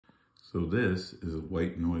So this is a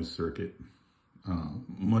white noise circuit,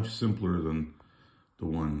 much simpler than the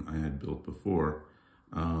one I had built before,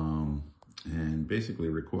 and basically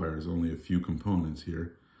requires only a few components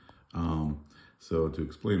here. So to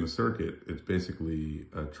explain the circuit, it's basically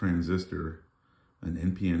a transistor, an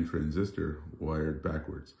NPN transistor wired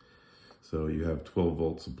backwards. So you have 12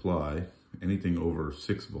 volt supply, anything over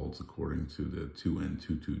 6 volts according to the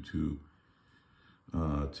 2N222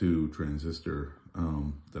 transistor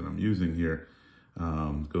that I'm using here,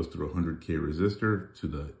 goes through a 100K resistor to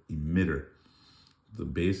the emitter. The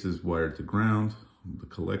base is wired to ground. The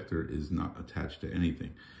collector is not attached to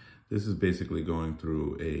anything. This is basically going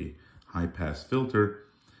through a high pass filter,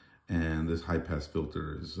 and this high pass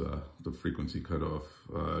filter is the frequency cutoff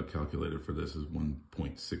calculated for this is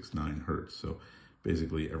 1.69 hertz. So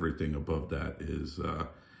basically everything above that is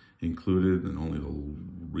included, and only the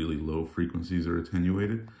really low frequencies are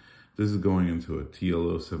attenuated. This is going into a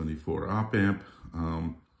TLO74 op amp,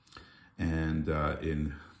 and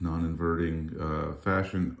in non-inverting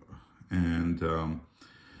fashion, and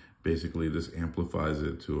basically this amplifies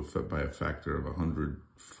it to by a factor of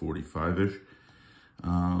 145-ish,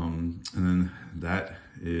 and then that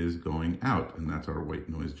is going out, and that's our white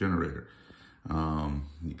noise generator.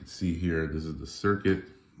 You can see here, this is the circuit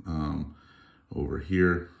over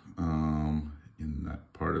here in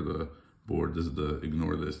that part of the board. This is the,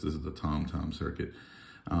 ignore this, this is the tom-tom circuit.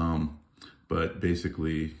 But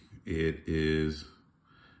basically it is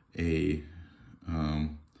a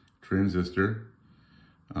transistor.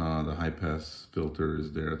 The high pass filter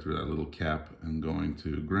is there through that little cap and going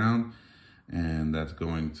to ground, and that's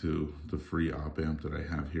going to the free op amp that I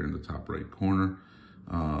have here in the top right corner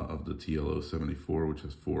of the TLO74, which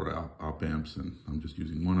has 4 op amps, and I'm just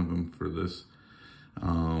using one of them for this.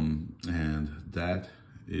 And that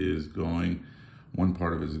is going, one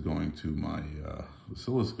part of it is going to my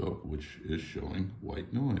oscilloscope, which is showing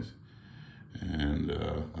white noise. And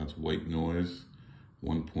that's white noise,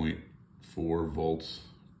 1.4 volts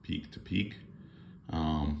peak to peak,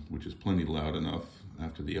 which is plenty loud enough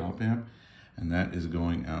after the op amp. And that is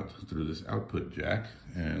going out through this output jack.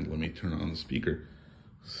 And let me turn on the speaker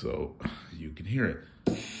so you can hear it.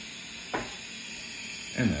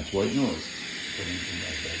 And that's white noise coming from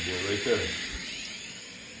that bad boy right there.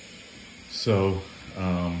 So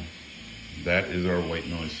that is our white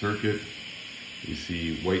noise circuit. You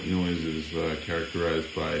see, white noise is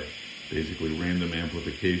characterized by basically random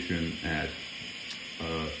amplification at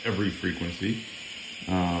every frequency.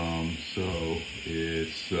 So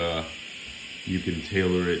it's you can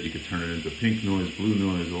tailor it, you can turn it into pink noise, blue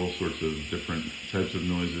noise, all sorts of different types of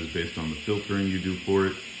noises based on the filtering you do for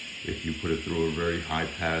it. If you put it through a very high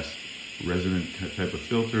pass resonant type of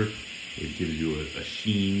filter, it gives you a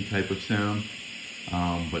sheen type of sound.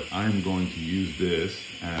 But I'm going to use this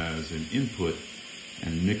as an input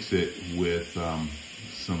and mix it with a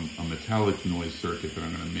metallic noise circuit that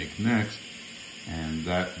I'm going to make next. And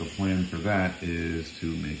that the plan for that is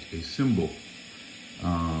to make a cymbal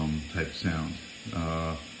type sound.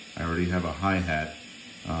 I already have a hi-hat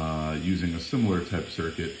using a similar type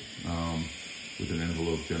circuit with an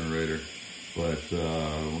envelope generator, but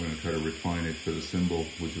we're going to try to refine it for the cymbal,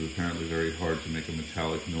 which is apparently very hard to make a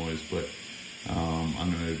metallic noise. But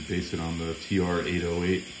I'm going to base it on the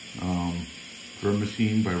TR-808 drum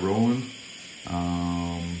machine by Roland,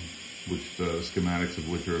 which the schematics of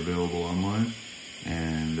which are available online,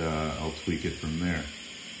 and I'll tweak it from there.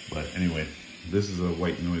 But anyway, this is a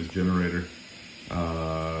white noise generator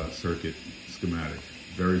circuit schematic.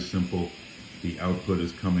 Very simple. The output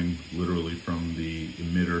is coming literally from the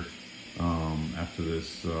emitter after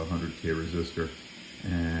this 100K resistor.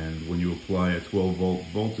 And when you apply a 12 volt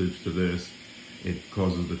voltage to this, it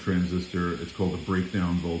causes the transistor, it's called a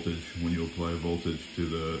breakdown voltage. When you apply voltage to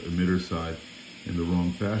the emitter side in the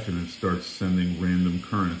wrong fashion, it starts sending random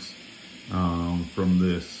currents from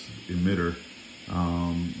this emitter.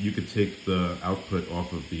 You could take the output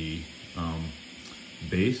off of the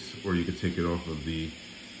base, or you could take it off of the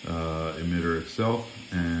emitter itself,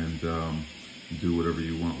 and do whatever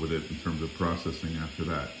you want with it in terms of processing after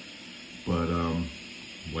that. But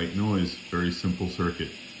white noise, very simple circuit.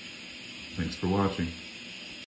 Thanks for watching.